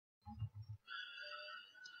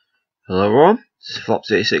Hello everyone, this is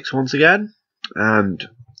Fox86 once again, and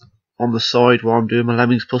on the side while I'm doing my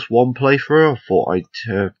Lemmings Plus I playthrough, I thought I'd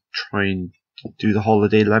try and do the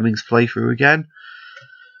Holiday Lemmings playthrough again.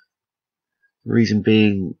 The reason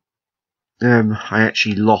being, I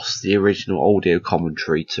actually lost the original audio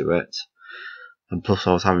commentary to it, and plus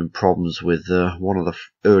I was having problems with one of the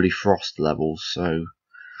early Frost levels, so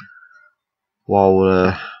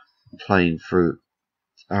while playing through,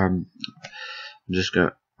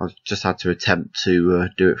 I've just had to attempt to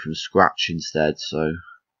do it from scratch instead, so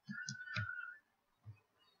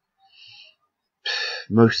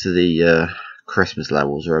most of the Christmas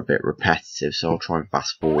levels are a bit repetitive, so I'll try and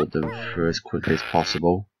fast forward them through as quickly as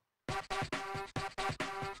possible.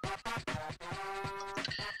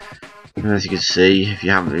 And as you can see, if you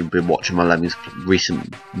haven't been watching my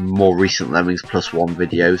more recent Lemmings Plus I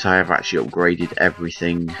videos, I have actually upgraded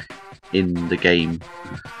everything in the game.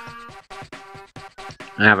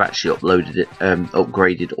 I have actually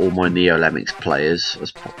upgraded all my Neo Lemmix players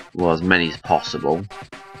as many as possible.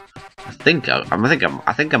 I think I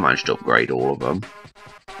managed to upgrade all of them.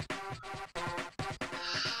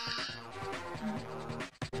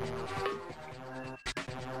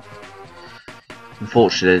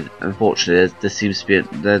 Unfortunately, there seems to be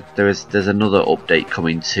there's another update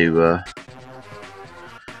coming to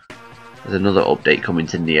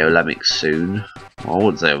Neo Lemmix soon. Well, I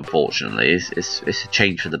wouldn't say unfortunately. It's a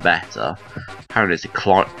change for the better. Apparently there's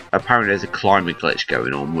a climate glitch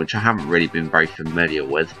going on, which I haven't really been very familiar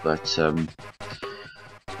with, but I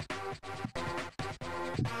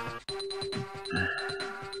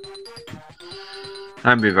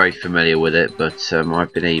haven't been very familiar with it, but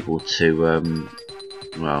I've been able to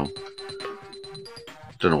well,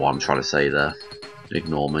 don't know what I'm trying to say there.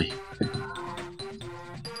 Ignore me.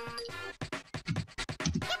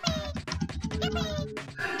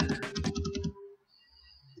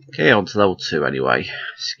 Okay, on to level 2 anyway.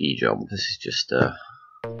 Ski jump. This is just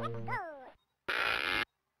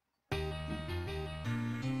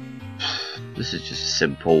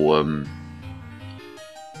simple.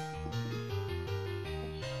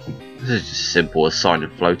 This is just simple assigning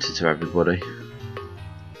floater to everybody.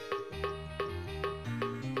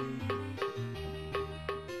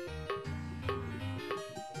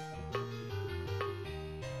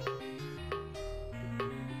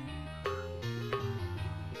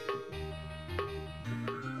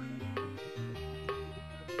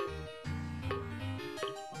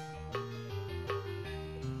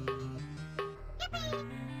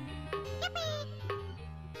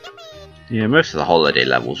 Yeah, most of the holiday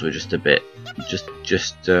levels were just a bit, a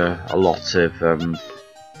lot of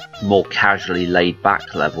more casually laid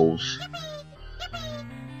back levels.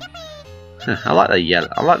 I like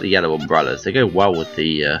the yellow umbrellas. They go well with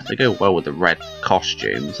the red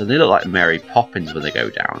costumes, and they look like Mary Poppins when they go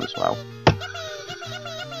down as well,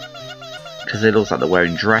 because it looks like they're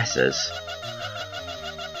wearing dresses.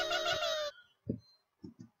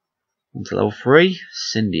 On to level 3,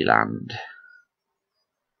 Cindyland.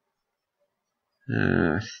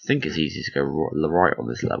 I think it's easy to go right on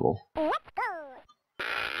this level.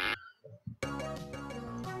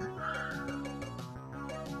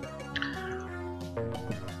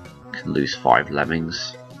 Can lose 5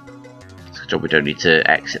 lemmings. It's a good job we don't need to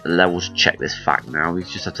exit the levels to check this fact now. We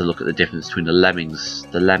just have to look at the difference between the lemmings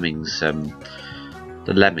and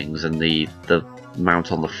the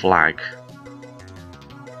mount on the flag.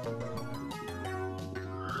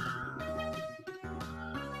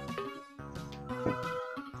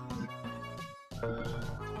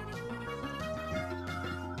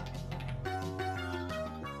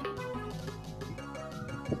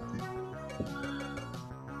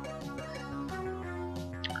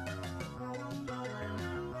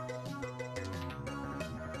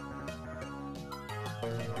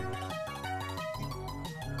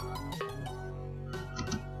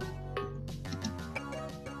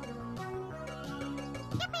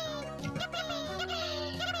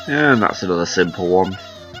 And that's another simple one.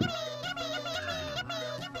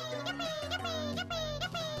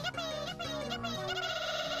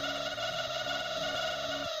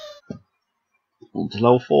 On to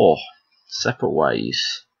level 4, separate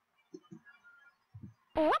ways.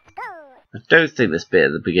 I don't think this bit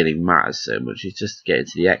at the beginning matters so much, it's just getting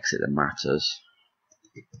to the exit that matters.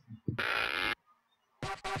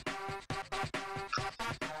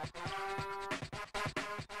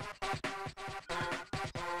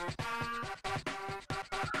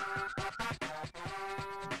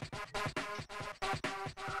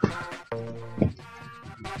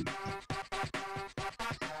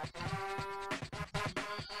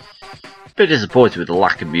 bit disappointed with the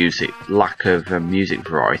lack of music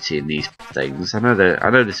variety in these things. I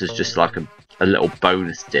know this is just like a little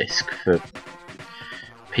bonus disc for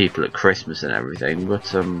people at Christmas and everything, but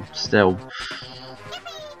still,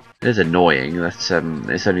 it is annoying that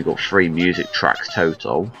it's only got 3 music tracks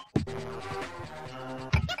total.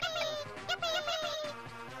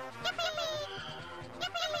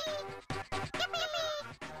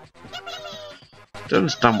 Don't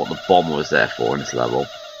understand what the bomb was there for in this level.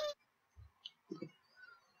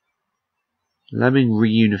 Lemming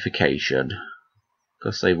reunification.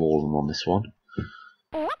 Gotta save all of them on this one.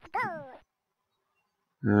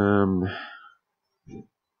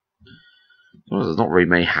 Well, there's not really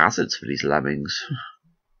many hazards for these lemmings.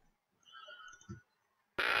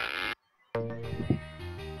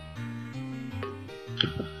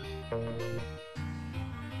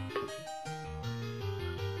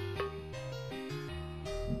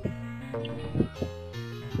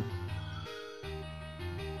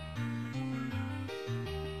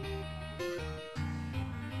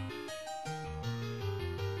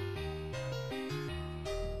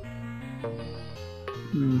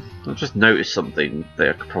 I've just noticed something that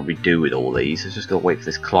I could probably do with all these. I just got to wait for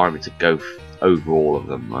this climber to go over all of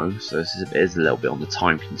them though, so this is a little bit on the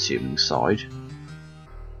time consuming side.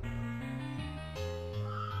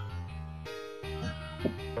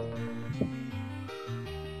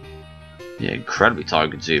 Yeah, incredibly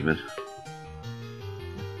time consuming.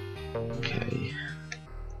 Okay.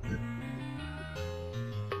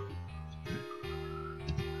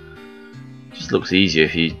 Just looks easier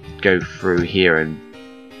if you go through here and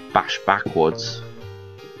bash backwards.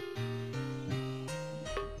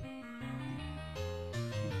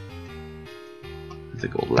 I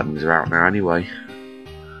think all the lemmings are out now anyway.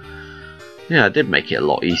 Yeah, it did make it a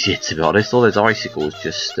lot easier to be honest. All those icicles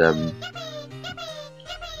just no,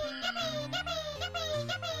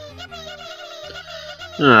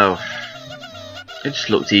 it just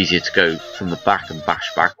looked easier to go from the back and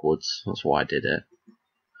bash backwards. That's why I did it.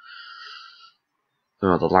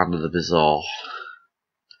 Oh, the land of the bizarre.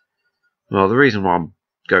 Well, the reason why I'm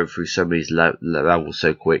going through some of these levels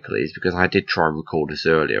so quickly is because I did try and record this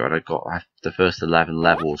earlier, and I got the first 11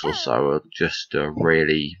 levels or so are just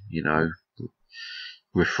really, you know,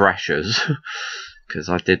 refreshers because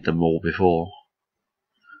I did them all before.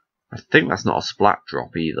 I think that's not a splat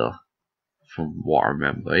drop either, from what I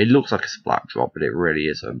remember. It looks like a splat drop, but it really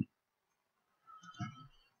isn't.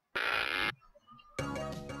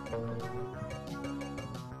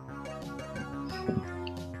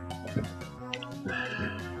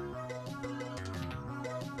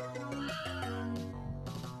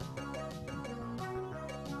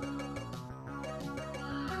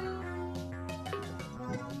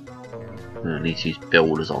 I need to use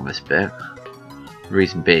builders on this bit. The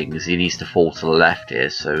reason being is he needs to fall to the left here,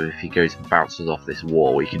 so if he goes and bounces off this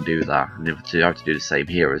wall, he can do that. And I have to do the same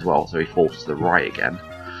here as well, so he falls to the right again.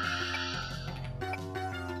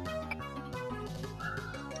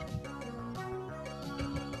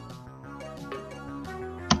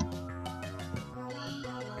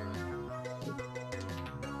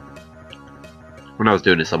 When I was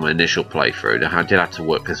doing this on my initial playthrough, I did have to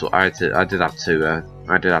work this. I did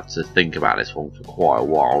have to think about this one for quite a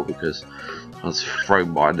while because I was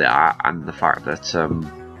thrown by that and the fact that I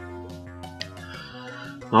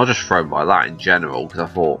was just thrown by that in general because I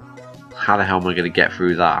thought, how the hell am I going to get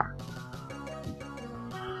through that?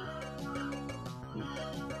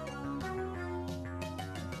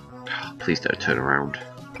 Please don't turn around.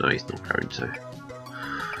 No, he's not going to.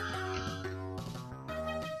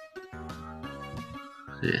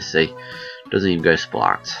 Yeah, see, doesn't even go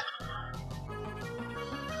splat.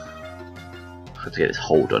 I have to get this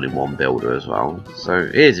hole done in one builder as well, so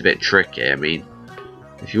it is a bit tricky. I mean,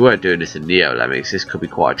 if you weren't doing this in Neo Lemmix, this could be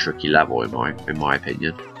quite a tricky level in my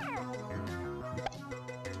opinion.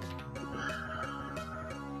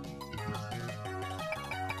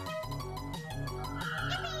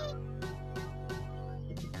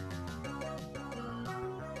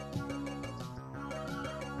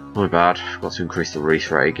 My bad, I've got to increase the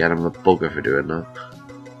release rate again. I'm a bugger for doing that.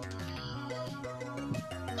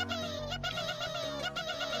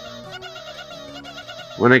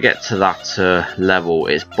 When I get to that level,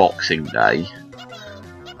 it's Boxing Day.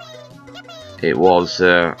 It was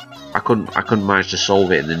I couldn't manage to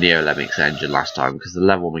solve it in the Neo Lemmix engine last time because the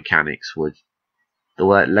level mechanics would, the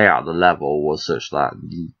layout of the level was such that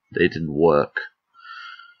it didn't work.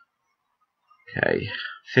 Okay,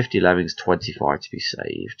 50 lemmings, 25 to be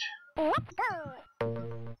saved.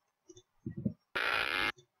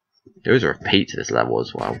 There is a repeat to this level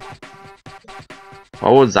as well. I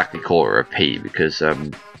wouldn't exactly call it a repeat because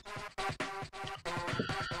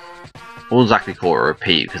I wouldn't exactly call it a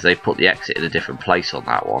repeat because they put the exit in a different place on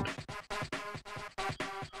that one.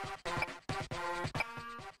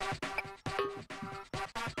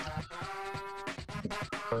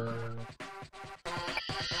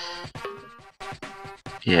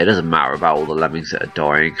 Yeah, it doesn't matter about all the lemmings that are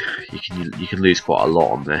dying. You can lose quite a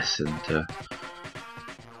lot on this, and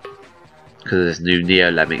because of this new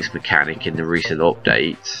Neo Lemmix mechanic in the recent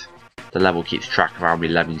update, the level keeps track of how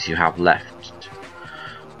many lemmings you have left.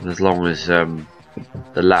 And as long as the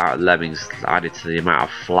lemmings added to the amount of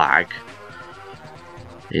flag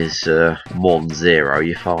is more than 0,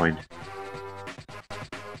 you're fine.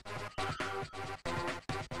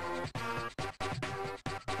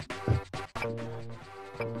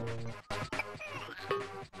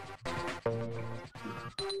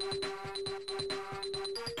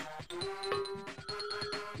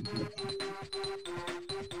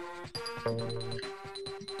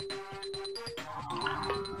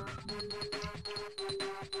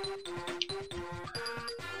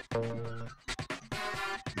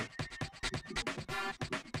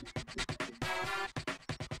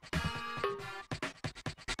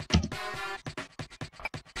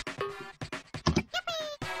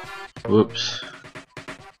 Whoops.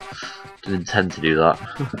 Didn't intend to do that.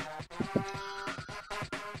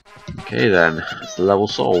 Okay then, it's the level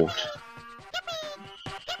solved.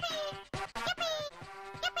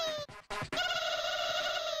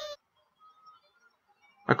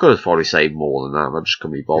 I could have probably saved more than that, but I just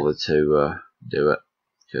couldn't be bothered to do it,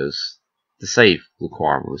 because the save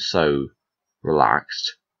requirement was so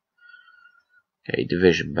relaxed. Okay,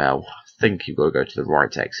 division bell. I think you've got to go to the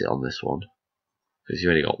right exit on this one, because you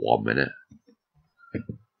only got 1 minute.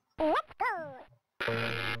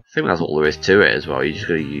 I think that's all there is to it as well. You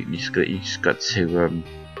just got to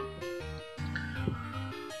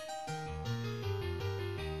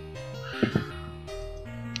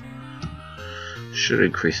should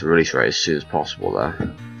increase the release rate as soon as possible there.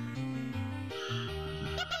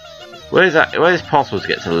 Where is it possible to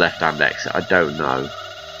get to the left hand exit? I don't know.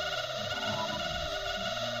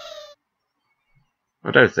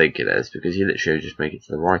 I don't think it is, because you literally just make it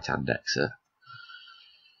to the right hand exit.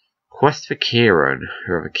 Quest for Kieran,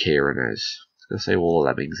 whoever Kieran is. It's going to say all the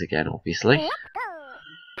lemmings again, obviously.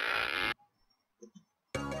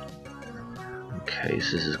 Okay,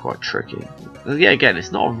 so this is quite tricky. Yeah, again,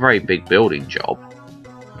 it's not a very big building job.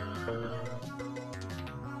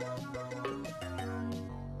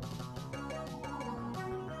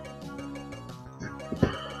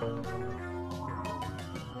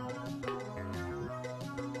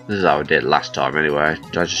 This is how I did last time anyway.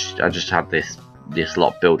 I just had this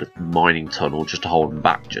lot build a mining tunnel just to hold him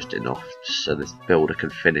back just enough, just so this builder can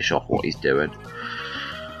finish off what he's doing.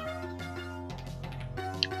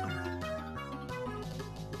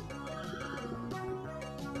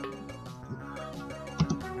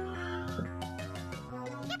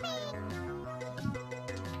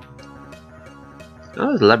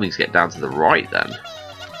 Oh, those lemmings get down to the right then.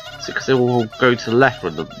 Is it because they will go to the left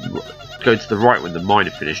when go to the right when the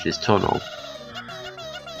miner finished his tunnel?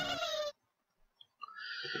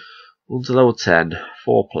 On to level 10,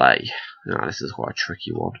 foreplay. Now this is quite a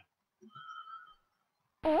tricky one.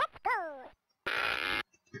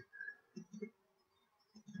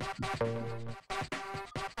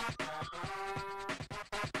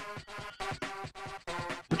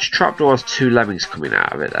 Which trapdoor has 2 lemmings coming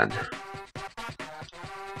out of it then?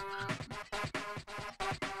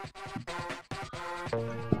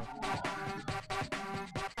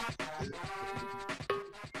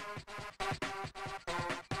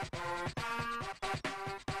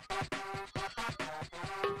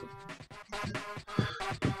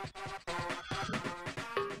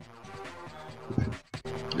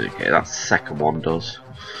 Okay, that's the second one does.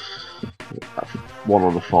 That's one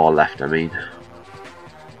on the far left, I mean.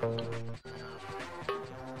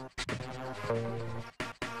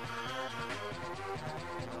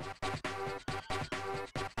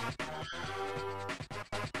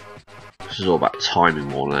 This is all about timing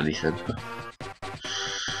more than anything.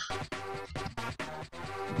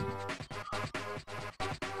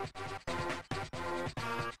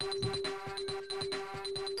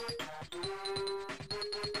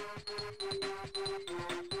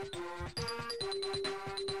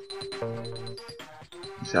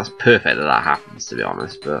 See, that's perfect that happens, to be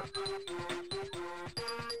honest, but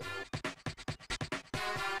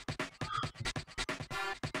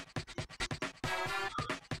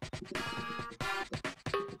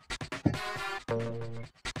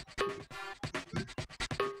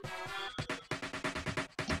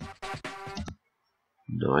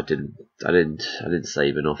no, I didn't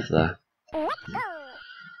save enough there. Okay,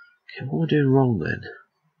 what am I doing wrong then?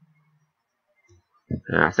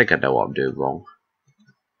 I think I know what I'm doing wrong.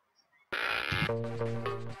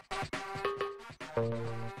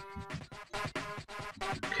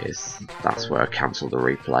 Okay, so that's where I cancel the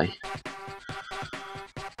replay.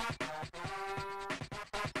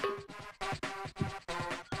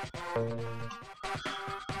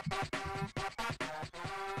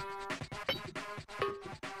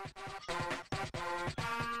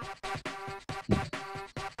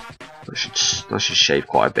 That should shave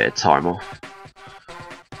quite a bit of time off.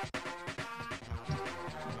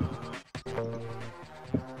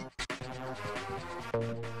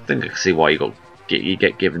 I think I can see why you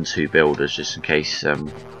get given 2 builders just in case. There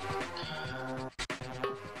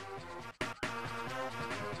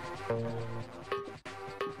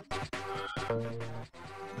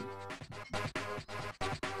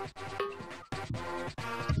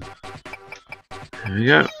we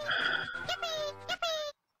go.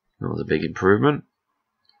 That was a big improvement.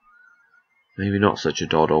 Maybe not such a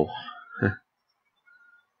doddle.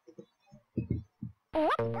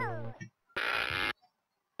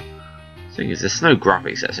 Thing is, the snow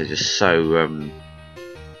graphic sets are just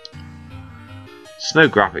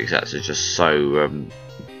so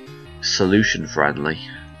solution friendly.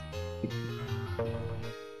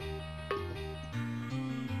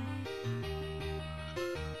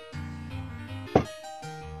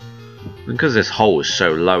 And because this hole is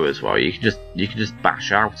so low as well, you can just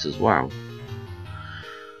bash out as well.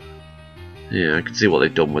 Yeah, I can see what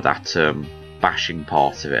they've done with that bashing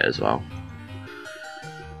part of it as well.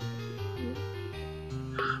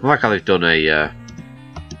 I like how they've done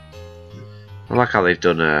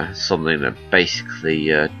something that basically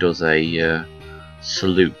does a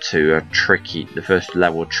salute to Tricky, the first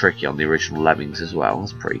level Tricky on the original Lemmings as well.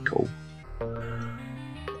 That's pretty cool.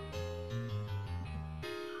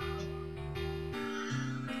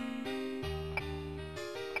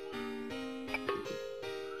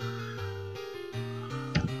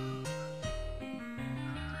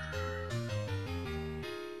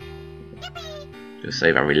 Gonna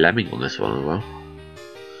save every lemming on this one as well.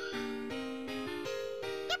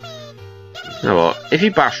 You know what? If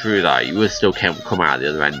you bash through that, you would still come out the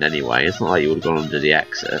other end anyway. It's not like you would have gone under the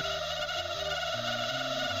exit.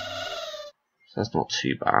 So that's not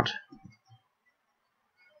too bad.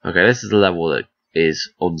 Okay, this is the level that is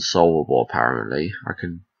unsolvable apparently. I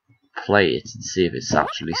can play it and see if it's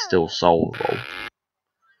actually still solvable.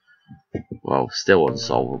 Well, still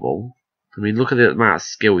unsolvable. I mean, look at the amount of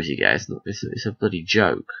skills you get. It's a bloody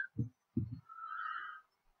joke.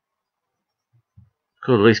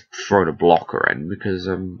 Could at least throw a blocker in because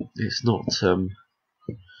it's not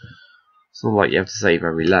like you have to save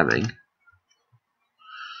every lemming.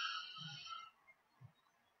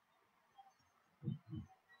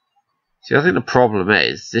 See, I think the problem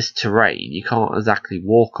is this terrain. You can't exactly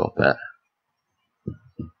walk up it.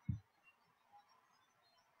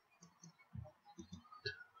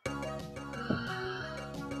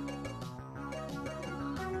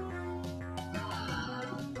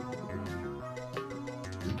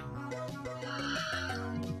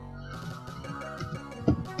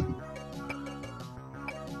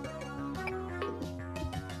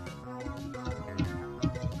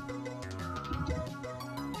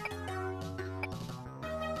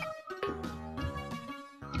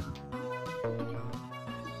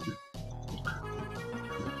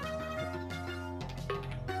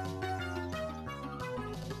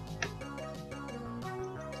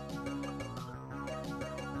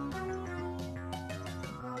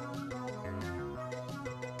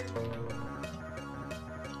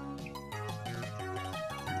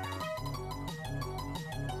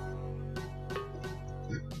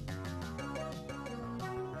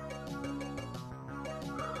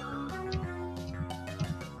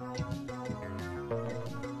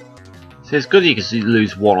 So it's good you can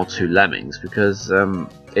lose 1 or 2 lemmings because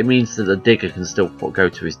it means that the digger can still go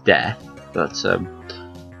to his death, but I'll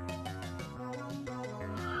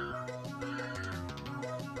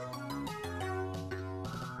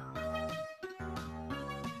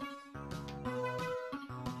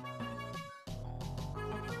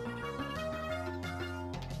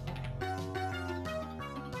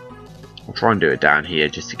try and do it down here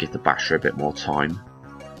just to give the basher a bit more time.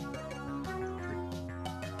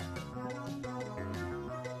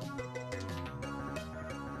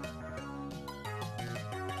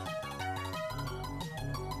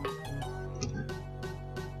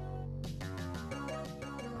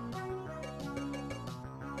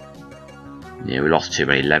 Yeah, we lost too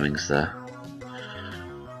many lemmings there.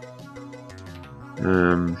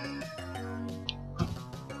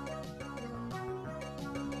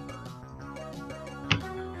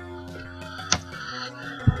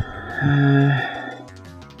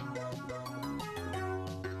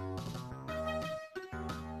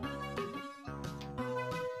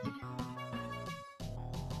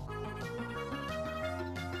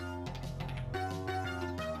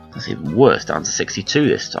 That's even worse, down to 62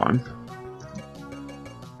 this time.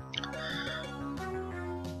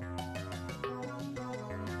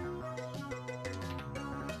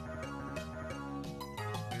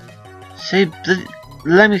 See, the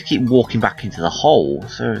lemmings keep walking back into the hole,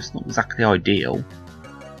 so it's not exactly ideal.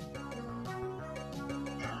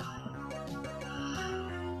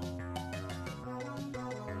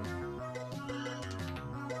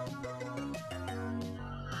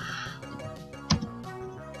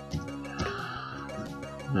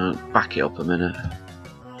 Back it up a minute.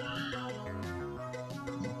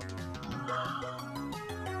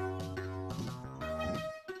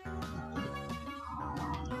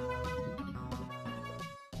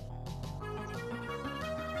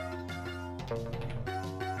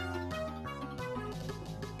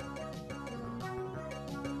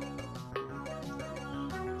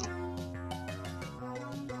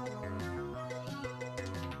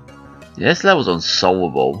 Yeah, this level's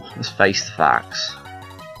unsolvable. Let's face the facts.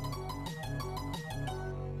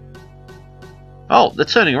 Oh, they're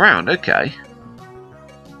turning around, okay.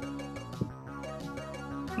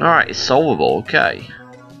 Alright, it's solvable, okay.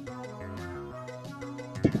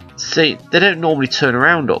 See, they don't normally turn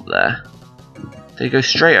around up there. They go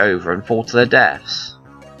straight over and fall to their deaths.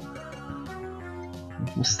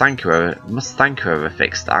 Must thank whoever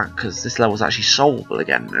fixed that, because this level's actually solvable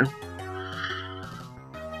again now.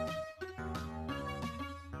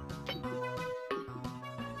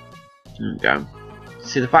 There we go.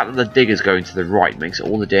 See, the fact that the digger's going to the right makes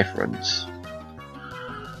all the difference.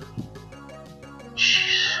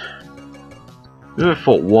 Jeez. Who would have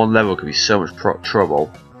thought one level could be so much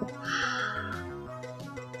trouble?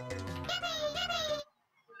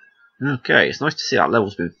 Okay, it's nice to see that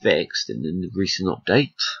level's been fixed in the recent update.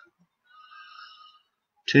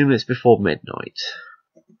 2 minutes before midnight.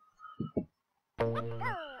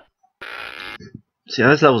 See, now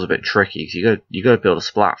this level's a bit tricky because you got to build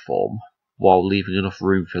a platform while leaving enough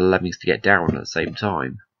room for the lemmings to get down at the same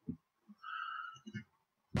time.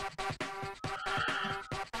 I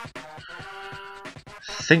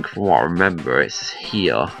think from what I remember, it's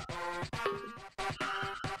here.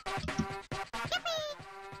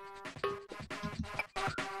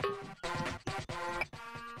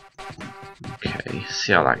 Okay,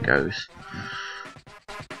 see how that goes.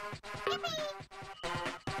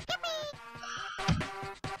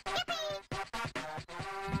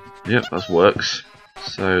 Yep, that works.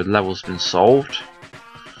 So, level's been solved.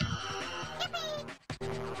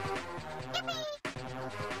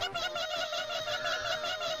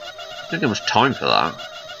 Didn't get much time for that.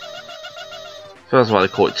 So that's why they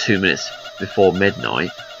call it 2 minutes before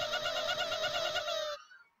midnight.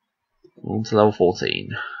 On to level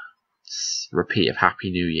 14. Repeat of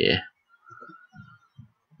Happy New Year.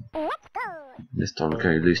 This time we're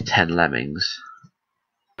going to lose 10 lemmings.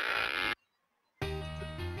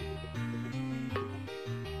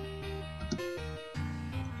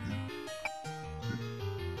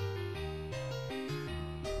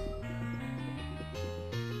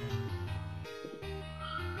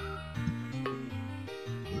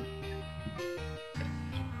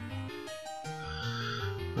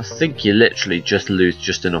 I think you literally just lose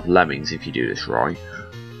just enough lemmings if you do this right.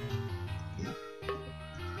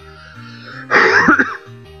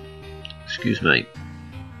 Excuse me.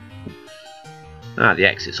 Ah, the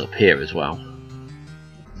exit's up here as well.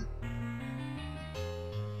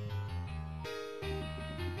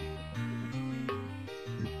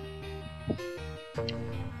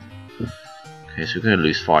 Okay, so we're going to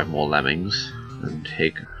lose 5 more lemmings. And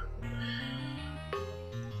here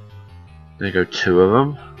go 2 of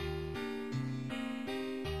them.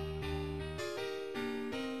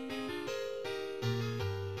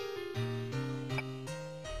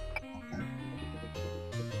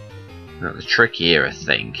 Now the trick here, I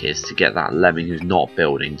think, is to get that lemming who's not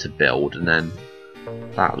building to build, and then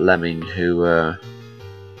that lemming who's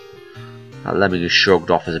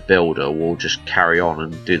shrugged off as a builder will just carry on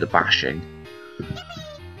and do the bashing.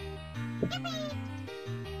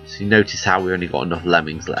 So you notice how we only got enough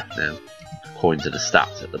lemmings left now, according to the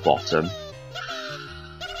stats at the bottom.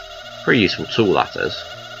 Pretty useful tool, that is.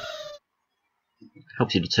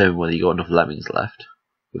 Helps you determine whether you got enough lemmings left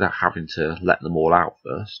without having to let them all out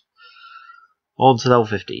first. On to level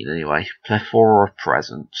 15 anyway. Plethora of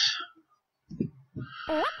presents.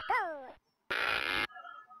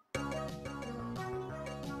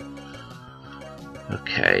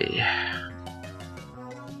 Okay.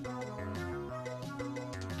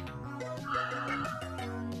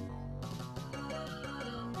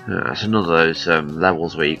 That's another of those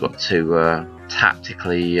levels where you've got to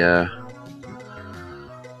tactically. It's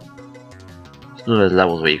one of those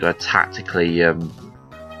levels where you've got to tactically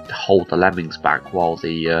hold the lemmings back while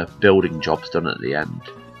the building job's done at the end.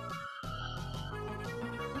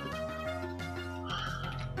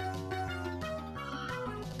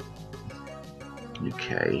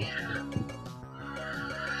 Okay.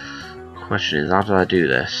 Question is, how do I do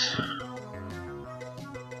this?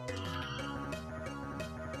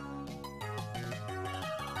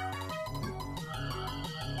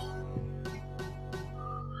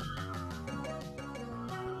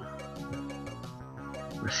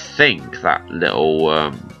 I think that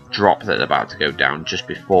little drop that's about to go down just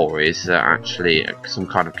before is actually some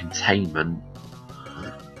kind of containment.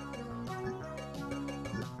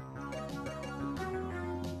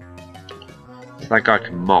 So that guy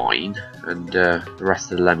can mine, and the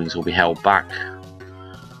rest of the lemmings will be held back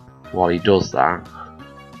while he does that.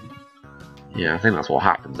 Yeah, I think that's what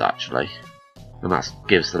happens actually, and that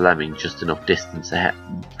gives the lemming just enough distance ahead,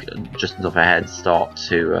 just enough a head start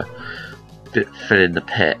to fill in the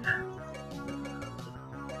pit.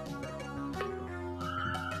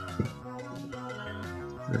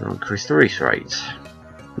 And I'll increase the reach rate.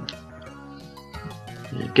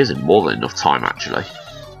 Yeah, it gives him more than enough time actually.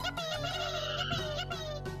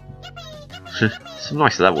 Some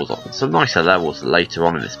nicer levels later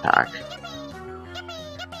on in this pack.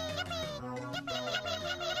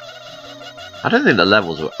 I don't think the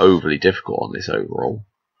levels were overly difficult on this overall.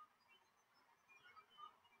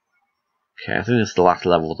 Okay, I think this is the last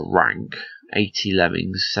level of the rank. 80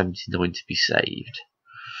 lemmings, 79 to be saved.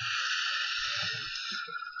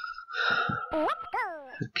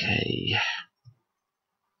 Okay.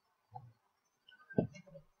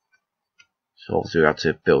 So obviously we have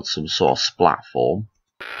to build some sort of platform.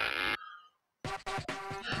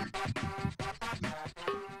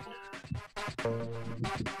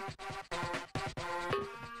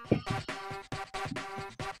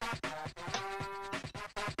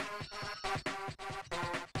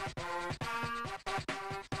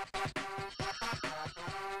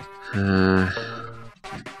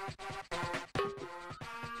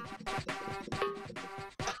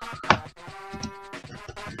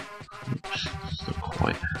 Oops, not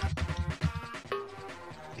quite.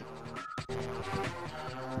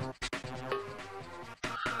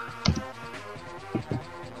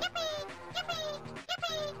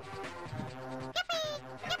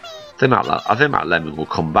 I think that lemming will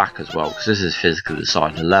come back as well, because this is physically the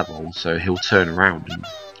side of the level, so he'll turn around and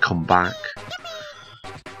come back.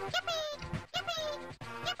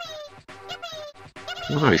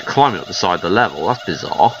 Oh no, he's climbing up the side of the level, that's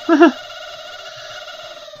bizarre.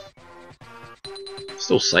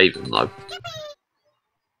 Still saving though.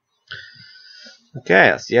 Okay,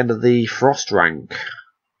 that's the end of the frost rank.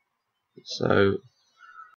 So